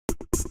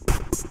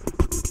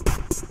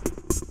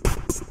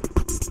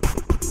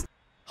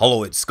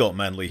Hello, it's Scott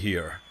Manley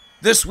here.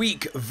 This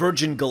week,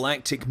 Virgin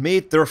Galactic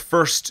made their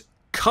first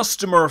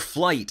customer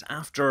flight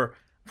after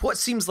what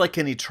seems like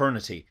an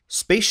eternity.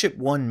 Spaceship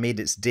One made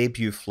its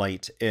debut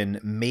flight in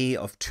May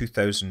of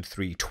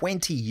 2003,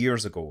 20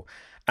 years ago.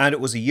 And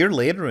it was a year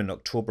later, in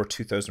October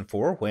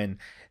 2004, when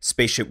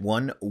Spaceship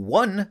One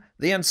won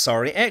the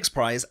Ansari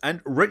X-Prize,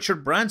 and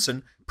Richard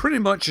Branson pretty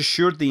much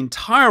assured the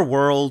entire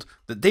world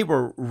that they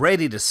were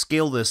ready to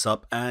scale this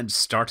up and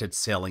started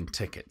selling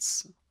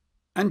tickets.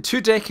 And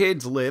 2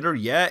 decades later,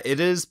 yeah,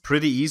 it is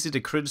pretty easy to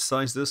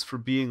criticize this for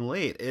being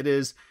late. It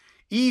is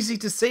easy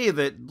to say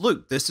that,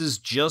 look, this is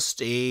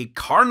just a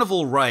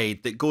carnival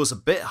ride that goes a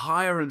bit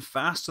higher and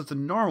faster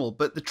than normal.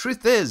 But the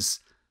truth is,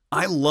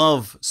 I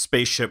love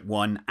Spaceship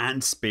One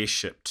and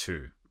Spaceship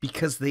Two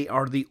because they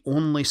are the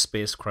only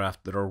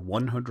spacecraft that are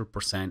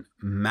 100%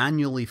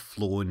 manually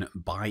flown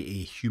by a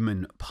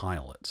human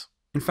pilot.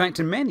 In fact,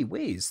 in many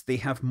ways, they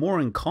have more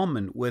in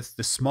common with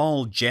the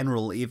small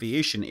general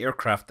aviation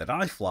aircraft that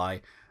I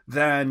fly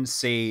than,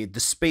 say, the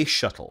space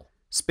shuttle.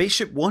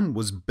 Spaceship One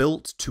was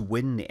built to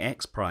win the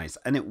X-Prize,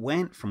 and it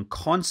went from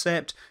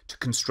concept to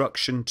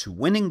construction to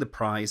winning the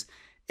prize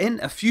in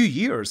a few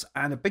years,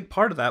 and a big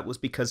part of that was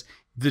because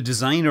the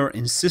designer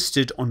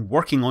insisted on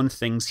working on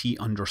things he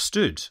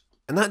understood.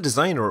 And that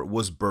designer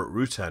was Burt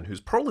Rutan,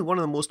 who's probably one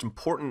of the most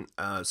important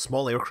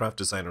small aircraft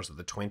designers of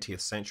the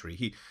 20th century.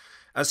 He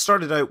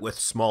started out with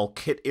small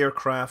kit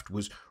aircraft,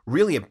 was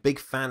really a big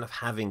fan of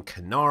having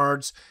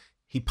canards.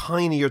 He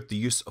pioneered the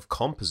use of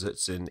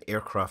composites in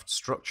aircraft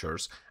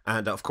structures,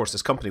 and of course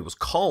his company was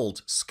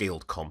called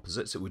Scaled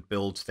Composites. It would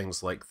build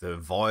things like the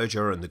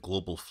Voyager and the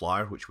Global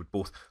Flyer, which would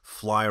both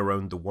fly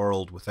around the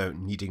world without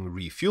needing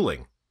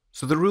refueling.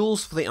 So the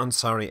rules for the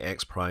Ansari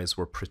X-Prize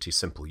were pretty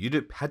simple.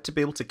 You had to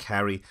be able to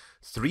carry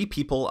 3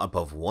 people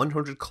above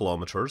 100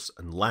 kilometers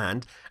and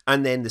land,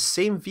 and then the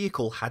same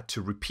vehicle had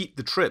to repeat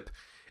the trip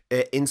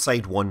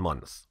inside 1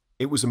 month.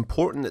 It was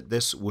important that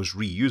this was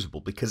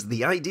reusable because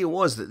the idea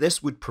was that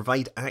this would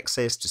provide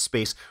access to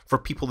space for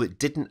people that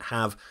didn't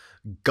have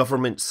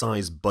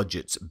government-sized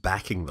budgets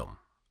backing them.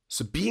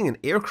 So being an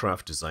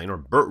aircraft designer,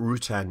 Burt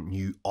Rutan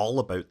knew all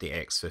about the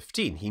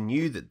X-15. He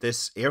knew that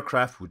this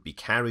aircraft would be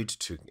carried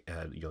to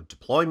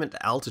deployment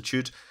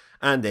altitude,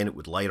 and then it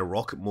would light a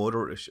rocket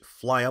motor, it should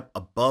fly up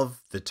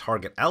above the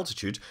target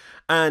altitude,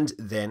 and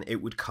then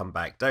it would come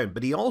back down.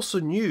 But he also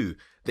knew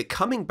that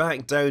coming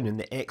back down in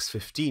the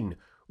X-15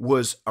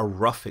 was a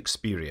rough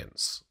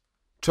experience.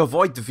 To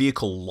avoid the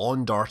vehicle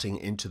lawn darting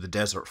into the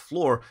desert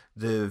floor,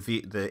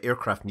 the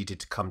aircraft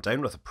needed to come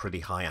down with a pretty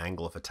high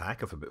angle of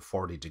attack of about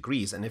 40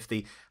 degrees, and if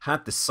they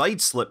had the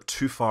side slip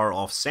too far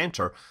off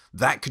center,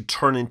 that could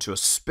turn into a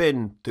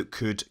spin that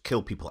could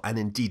kill people, and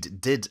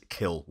indeed did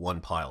kill one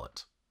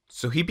pilot.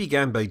 So he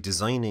began by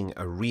designing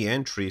a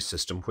re-entry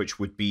system which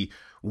would be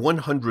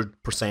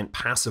 100%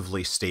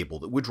 passively stable,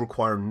 that would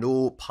require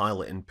no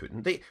pilot input.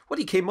 And what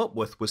he came up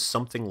with was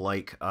something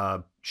like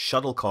a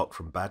shuttlecock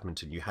from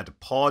badminton. You had a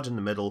pod in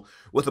the middle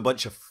with a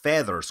bunch of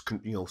feathers,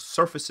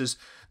 surfaces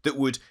that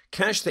would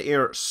catch the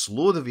air,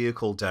 slow the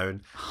vehicle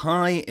down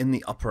high in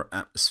the upper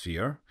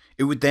atmosphere.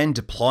 It would then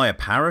deploy a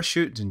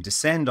parachute and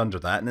descend under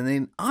that, and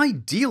then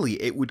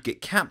ideally it would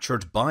get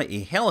captured by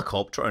a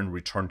helicopter and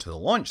return to the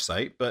launch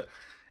site, but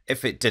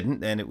if it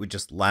didn't, then it would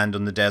just land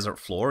on the desert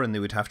floor and they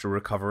would have to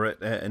recover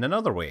it in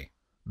another way.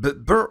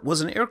 But Burt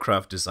was an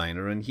aircraft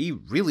designer and he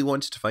really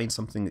wanted to find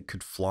something that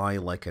could fly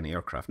like an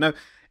aircraft. Now,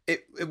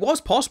 it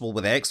was possible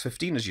with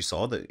X-15, as you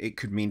saw, that it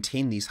could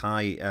maintain these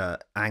high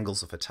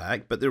angles of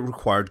attack, but it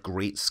required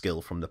great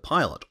skill from the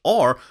pilot.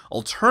 Or,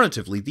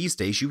 alternatively, these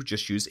days you would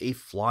just use a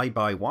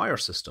fly-by-wire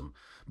system.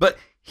 But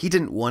he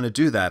didn't want to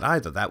do that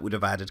either. That would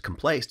have added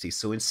complexity.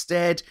 So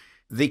instead,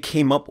 they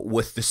came up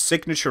with the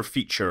signature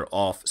feature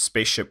of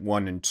Spaceship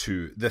One and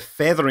Two, the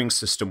feathering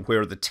system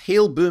where the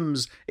tail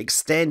booms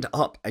extend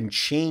up and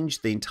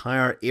change the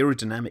entire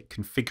aerodynamic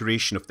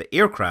configuration of the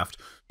aircraft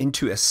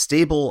into a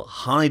stable,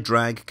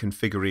 high-drag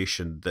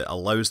configuration that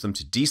allows them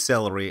to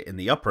decelerate in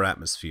the upper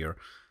atmosphere.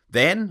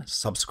 Then,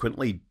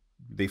 subsequently,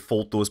 they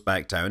fold those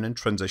back down and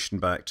transition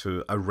back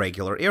to a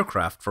regular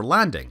aircraft for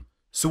landing.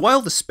 So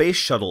while the space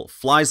shuttle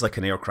flies like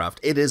an aircraft,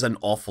 it is an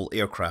awful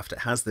aircraft. It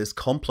has this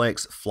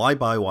complex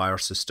fly-by-wire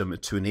system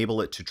to enable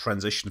it to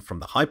transition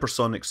from the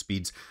hypersonic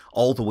speeds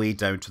all the way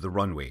down to the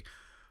runway.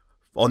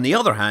 On the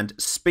other hand,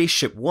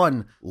 Spaceship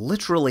One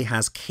literally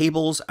has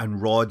cables and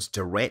rods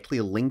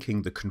directly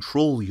linking the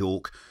control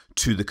yoke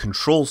to the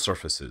control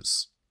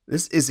surfaces.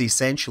 This is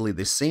essentially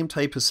the same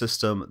type of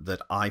system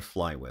that I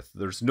fly with.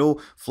 There's no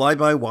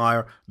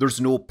fly-by-wire,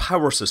 there's no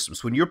power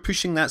systems. When you're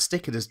pushing that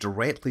stick, it is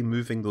directly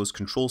moving those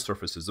control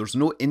surfaces. There's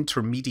no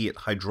intermediate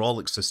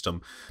hydraulic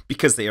system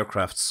because the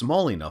aircraft's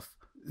small enough.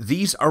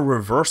 These are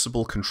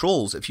reversible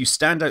controls. If you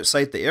stand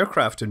outside the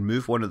aircraft and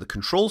move one of the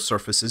control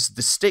surfaces,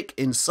 the stick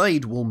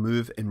inside will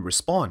move in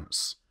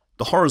response.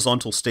 The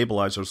horizontal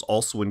stabilizers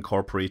also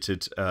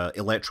incorporated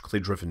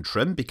electrically driven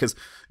trim because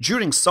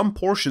during some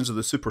portions of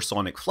the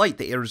supersonic flight,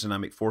 the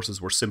aerodynamic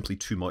forces were simply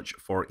too much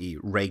for a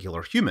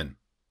regular human.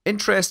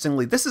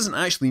 Interestingly, this isn't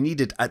actually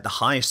needed at the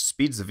highest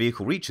speeds the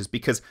vehicle reaches,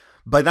 because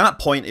by that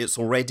point it's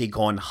already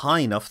gone high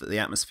enough that the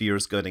atmosphere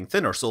is getting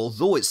thinner. So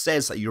although it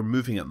says that you're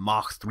moving at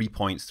Mach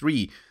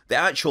 3.3, the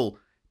actual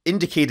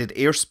indicated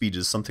airspeed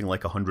is something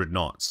like 100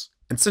 knots.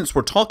 And since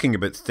we're talking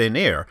about thin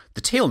air,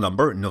 the tail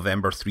number,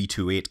 November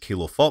 328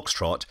 Kilo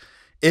Foxtrot,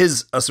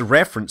 is as a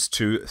reference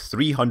to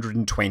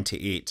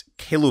 328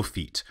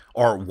 kilofeet,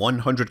 or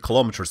 100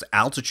 kilometers,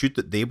 altitude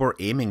that they were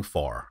aiming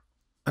for.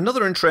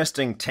 Another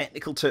interesting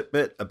technical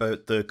tidbit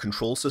about the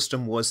control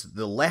system was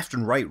the left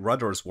and right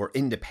rudders were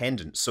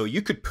independent, so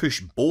you could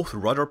push both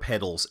rudder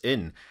pedals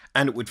in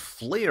and it would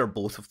flare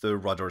both of the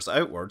rudders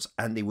outwards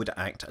and they would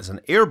act as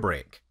an air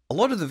brake. A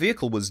lot of the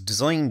vehicle was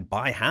designed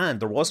by hand.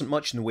 There wasn't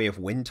much in the way of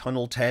wind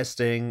tunnel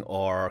testing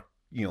or,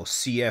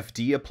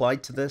 CFD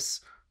applied to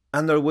this.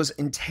 And there was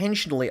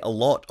intentionally a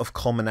lot of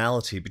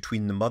commonality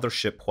between the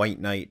mothership White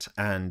Knight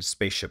and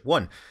Spaceship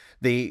One.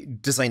 They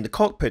designed the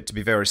cockpit to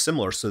be very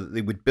similar so that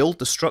they would build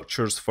the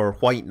structures for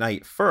White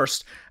Knight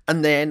first,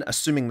 and then,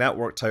 assuming that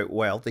worked out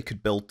well, they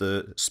could build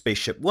the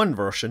Spaceship One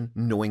version,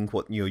 knowing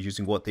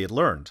using what they had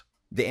learned.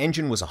 The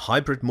engine was a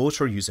hybrid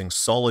motor using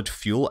solid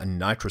fuel and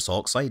nitrous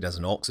oxide as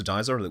an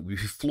oxidizer that would be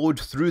flowed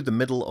through the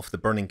middle of the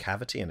burning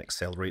cavity and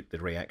accelerate the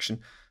reaction.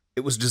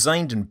 It was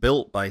designed and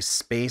built by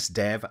Space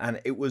Dev, and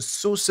it was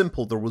so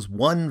simple there was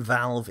one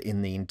valve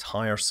in the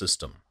entire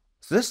system.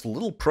 So this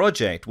little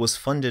project was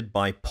funded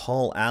by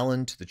Paul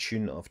Allen to the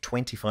tune of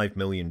 $25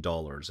 million.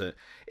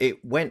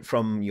 It went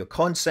from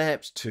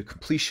concept to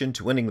completion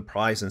to winning the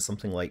prize in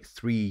something like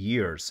 3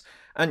 years.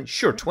 And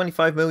sure,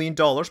 $25 million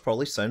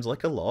probably sounds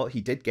like a lot.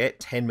 He did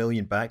get $10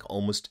 million back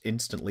almost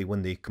instantly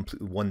when they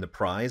completely won the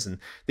prize, and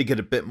they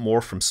get a bit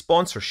more from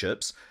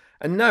sponsorships.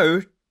 And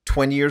now,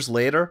 20 years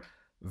later,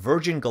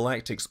 Virgin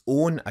Galactic's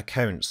own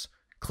accounts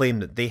claim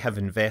that they have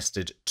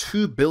invested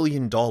 $2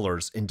 billion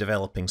in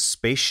developing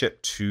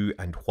Spaceship 2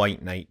 and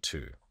White Knight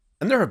 2.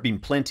 And there have been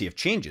plenty of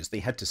changes.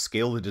 They had to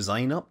scale the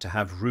design up to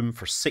have room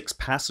for 6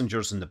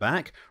 passengers in the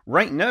back.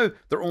 Right now,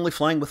 they're only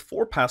flying with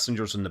 4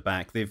 passengers in the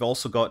back. They've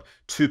also got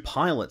 2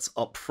 pilots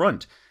up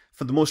front.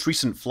 For the most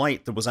recent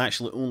flight, there was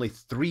actually only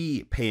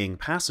 3 paying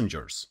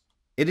passengers.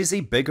 It is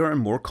a bigger and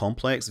more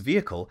complex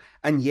vehicle,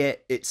 and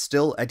yet it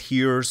still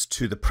adheres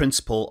to the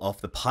principle of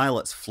the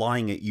pilots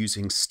flying it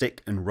using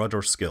stick and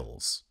rudder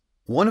skills.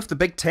 One of the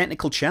big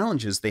technical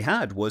challenges they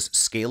had was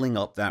scaling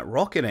up that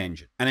rocket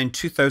engine. And in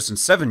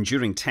 2007,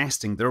 during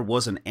testing, there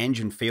was an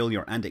engine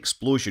failure and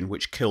explosion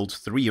which killed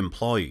 3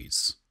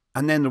 employees.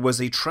 And then there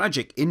was a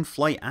tragic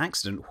in-flight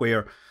accident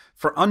where,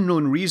 for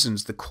unknown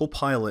reasons, the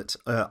co-pilot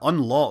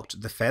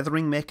unlocked the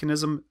feathering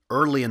mechanism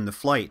early in the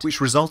flight,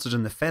 which resulted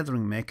in the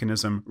feathering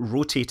mechanism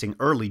rotating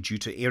early due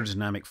to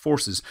aerodynamic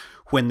forces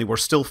when they were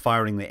still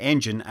firing the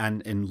engine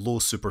and in low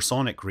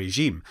supersonic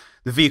regime.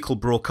 The vehicle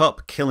broke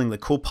up, killing the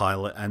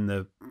co-pilot, and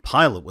the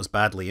pilot was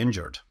badly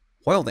injured.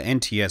 While the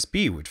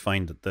NTSB would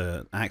find that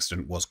the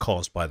accident was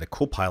caused by the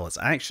co-pilot's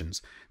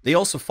actions, they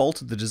also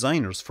faulted the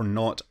designers for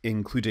not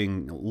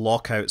including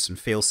lockouts and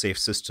fail-safe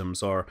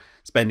systems or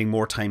spending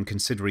more time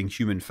considering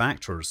human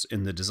factors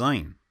in the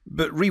design.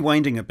 But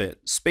rewinding a bit,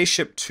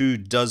 Spaceship 2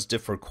 does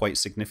differ quite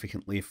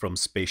significantly from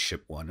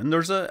Spaceship 1, and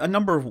there's a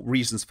number of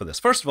reasons for this.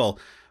 First of all,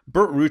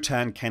 Burt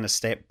Rutan kind of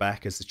stepped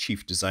back as the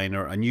chief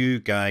designer. A new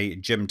guy,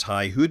 Jim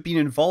Tai, who had been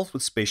involved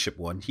with Spaceship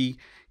 1, he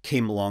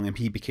came along and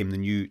he became the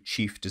new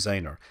chief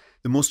designer.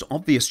 The most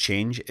obvious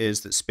change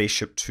is that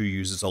Spaceship 2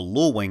 uses a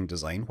low wing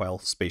design, while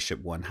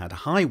Spaceship 1 had a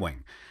high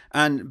wing.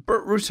 And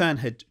Burt Rutan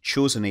had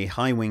chosen a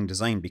high wing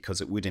design because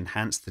it would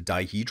enhance the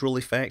dihedral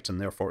effect and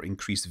therefore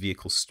increase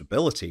vehicle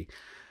stability.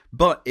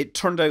 But it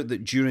turned out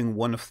that during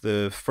one of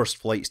the first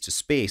flights to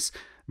space,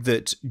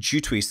 that due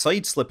to a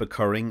side slip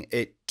occurring,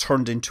 it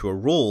turned into a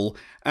roll,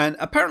 and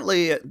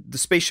apparently the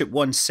Spaceship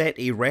 1 set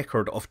a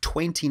record of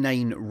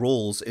 29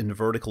 rolls in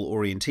vertical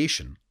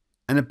orientation.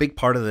 And a big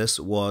part of this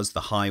was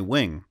the high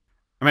wing.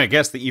 I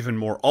guess the even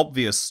more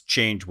obvious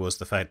change was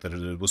the fact that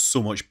it was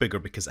so much bigger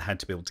because it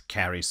had to be able to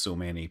carry so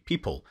many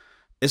people.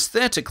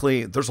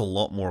 Aesthetically, there's a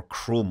lot more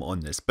chrome on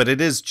this, but it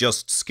is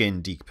just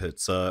skin deep.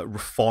 It's a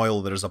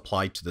foil that is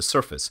applied to the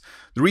surface.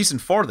 The reason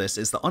for this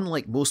is that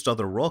unlike most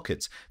other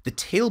rockets, the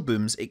tail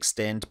booms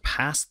extend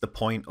past the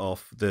point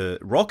of the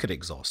rocket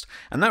exhaust.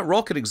 And that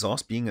rocket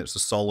exhaust, being it's a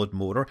solid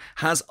motor,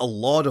 has a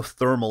lot of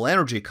thermal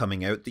energy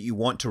coming out that you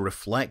want to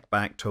reflect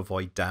back to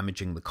avoid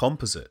damaging the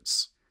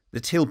composites. The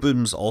tail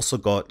booms also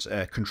got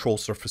control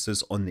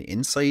surfaces on the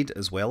inside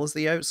as well as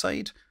the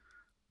outside.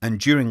 And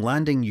during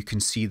landing, you can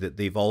see that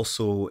they've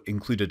also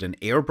included an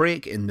air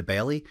brake in the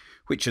belly,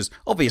 which is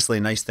obviously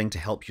a nice thing to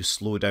help you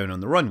slow down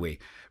on the runway.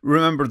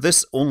 Remember,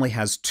 this only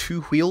has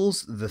 2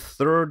 wheels. The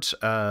third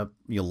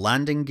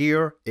landing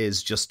gear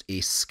is just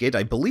a skid.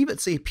 I believe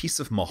it's a piece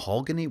of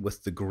mahogany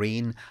with the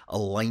grain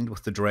aligned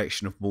with the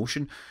direction of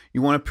motion.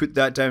 You want to put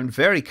that down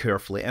very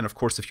carefully. And of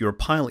course, if you're a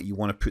pilot, you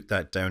want to put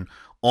that down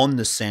on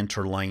the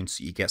center line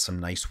so you get some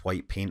nice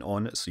white paint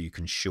on it so you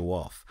can show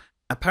off.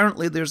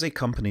 Apparently there's a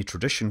company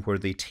tradition where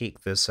they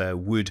take this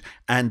wood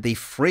and they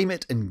frame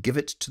it and give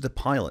it to the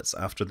pilots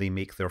after they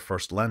make their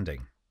first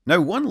landing. Now,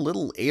 one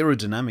little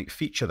aerodynamic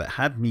feature that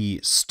had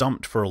me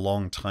stumped for a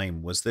long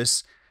time was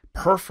this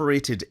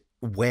perforated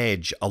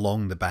wedge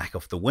along the back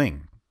of the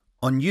wing.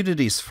 On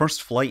Unity's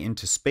first flight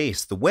into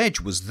space, the wedge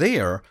was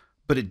there,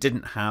 but it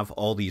didn't have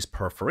all these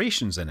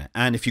perforations in it.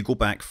 And if you go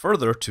back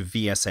further to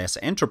VSS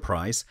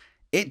Enterprise,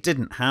 it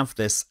didn't have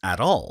this at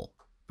all.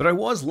 But I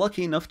was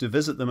lucky enough to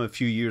visit them a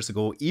few years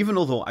ago, even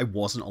although I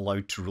wasn't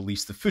allowed to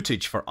release the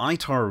footage for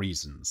ITAR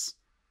reasons.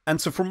 And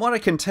so from what I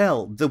can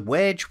tell, the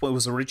wedge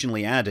was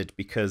originally added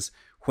because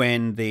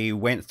when they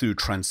went through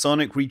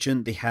transonic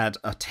region, they had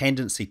a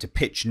tendency to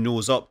pitch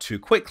nose up too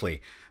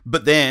quickly.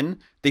 But then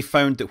they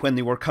found that when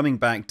they were coming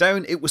back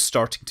down, it was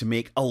starting to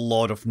make a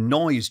lot of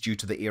noise due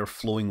to the air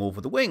flowing over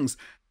the wings.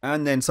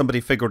 And then somebody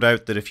figured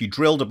out that if you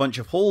drilled a bunch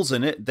of holes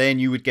in it, then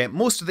you would get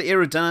most of the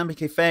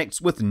aerodynamic effects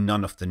with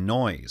none of the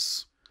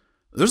noise.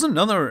 There's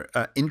another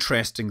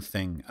interesting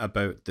thing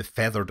about the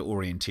feathered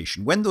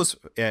orientation. When those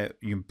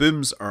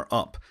booms are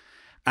up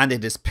and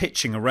it is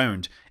pitching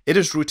around, it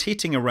is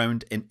rotating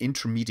around an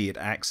intermediate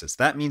axis.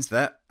 That means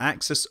that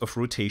axis of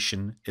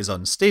rotation is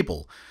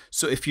unstable.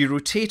 So if you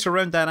rotate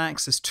around that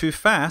axis too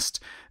fast,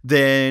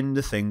 then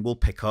the thing will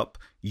pick up,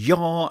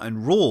 yaw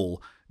and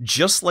roll,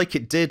 just like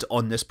it did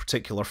on this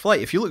particular flight.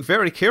 If you look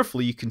very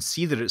carefully, you can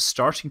see that it's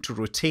starting to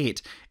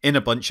rotate in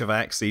a bunch of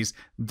axes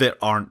that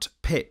aren't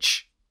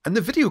pitch. And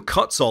the video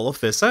cuts all of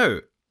this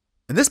out.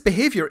 And this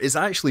behaviour is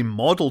actually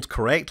modelled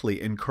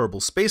correctly in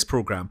Kerbal Space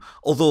Program,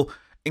 although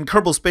in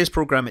Kerbal Space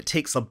Program it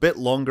takes a bit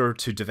longer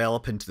to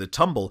develop into the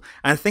tumble,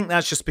 and I think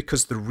that's just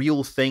because the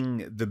real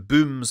thing, the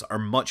booms, are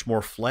much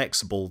more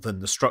flexible than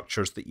the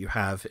structures that you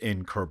have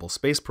in Kerbal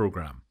Space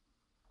Program.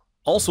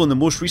 Also in the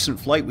most recent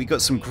flight we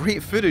got some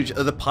great footage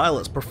of the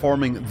pilots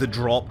performing the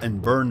drop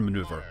and burn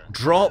manoeuvre.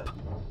 Drop,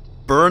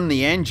 burn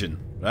the engine,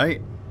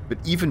 right? But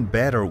even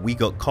better, we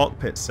got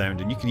cockpit sound,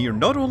 and you can hear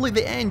not only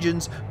the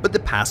engines, but the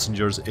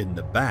passengers in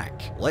the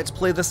back. Let's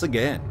play this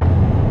again. 3, 2,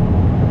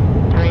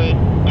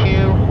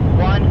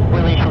 1,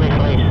 release, release,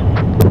 release.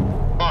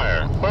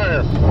 Fire,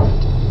 fire.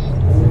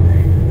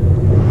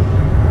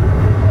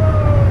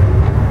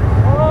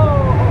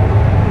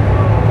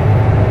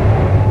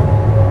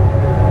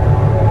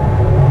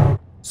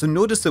 So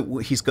notice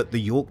that he's got the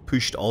yoke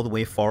pushed all the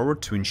way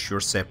forward to ensure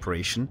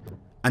separation.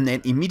 And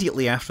then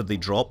immediately after they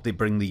drop, they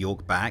bring the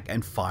yoke back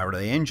and fire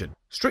the engine.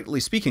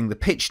 Strictly speaking, the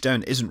pitch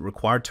down isn't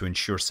required to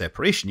ensure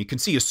separation. You can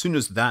see as soon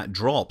as that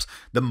drops,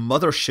 the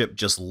mothership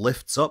just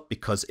lifts up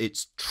because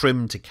it's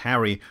trimmed to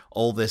carry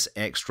all this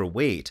extra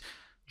weight.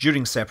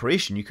 During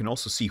separation, you can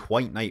also see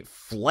White Knight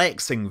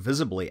flexing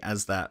visibly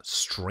as that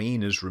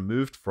strain is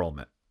removed from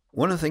it.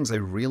 One of the things I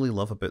really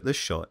love about this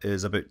shot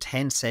is about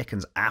 10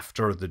 seconds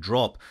after the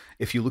drop,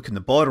 if you look in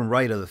the bottom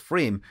right of the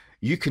frame,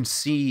 you can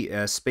see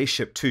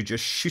Spaceship 2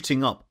 just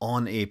shooting up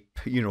on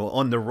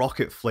on the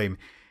rocket flame,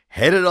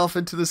 headed off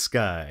into the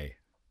sky.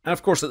 And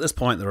of course at this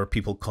point there are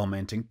people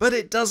commenting, but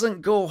it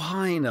doesn't go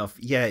high enough.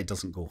 Yeah, it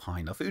doesn't go high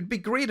enough. It would be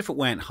great if it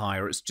went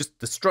higher. It's just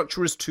the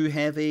structure is too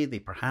heavy. They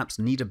perhaps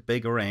need a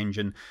bigger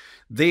engine.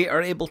 They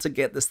are able to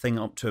get this thing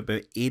up to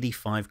about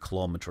 85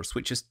 kilometers,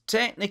 which is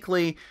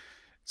technically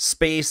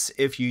space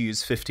if you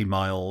use 50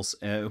 miles,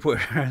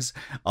 whereas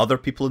other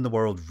people in the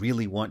world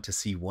really want to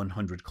see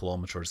 100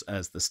 kilometers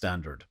as the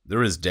standard.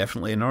 There is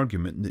definitely an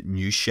argument that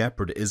New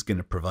Shepard is going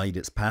to provide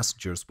its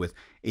passengers with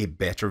a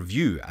better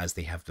view as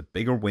they have the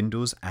bigger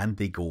windows and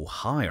they go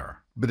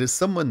higher. But as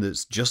someone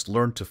that's just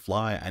learned to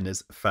fly and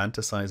is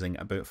fantasizing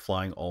about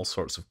flying all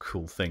sorts of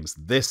cool things,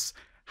 this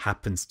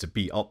happens to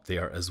be up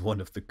there as one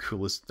of the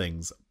coolest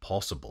things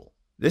possible.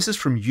 This is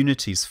from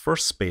Unity's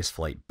first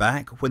spaceflight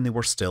back when they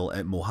were still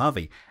at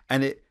Mojave,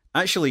 and it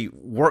actually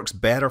works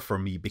better for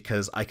me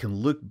because I can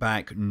look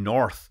back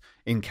north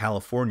in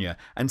California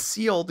and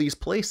see all these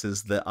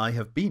places that I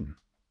have been.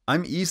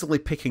 I'm easily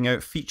picking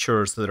out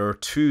features that are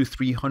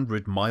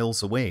 200-300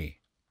 miles away,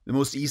 the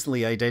most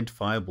easily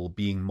identifiable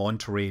being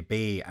Monterey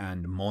Bay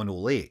and Mono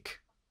Lake.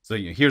 So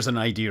here's an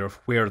idea of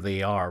where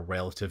they are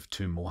relative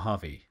to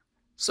Mojave.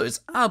 So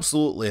it's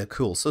absolutely a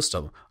cool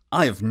system.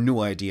 I have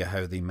no idea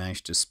how they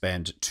managed to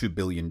spend $2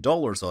 billion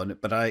on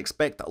it, but I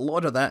expect that a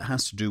lot of that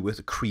has to do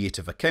with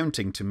creative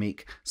accounting to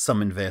make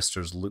some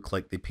investors look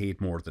like they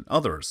paid more than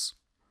others.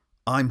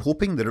 I'm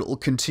hoping that it'll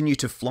continue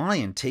to fly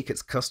and take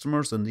its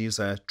customers on these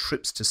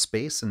trips to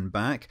space and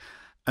back,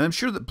 and I'm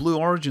sure that Blue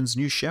Origin's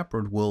New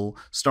Shepard will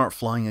start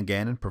flying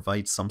again and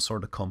provide some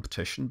sort of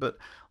competition, but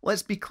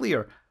let's be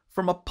clear,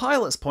 from a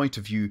pilot's point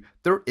of view,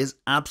 there is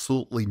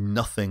absolutely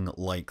nothing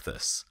like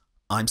this.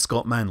 I'm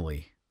Scott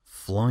Manley.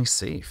 Fly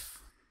safe.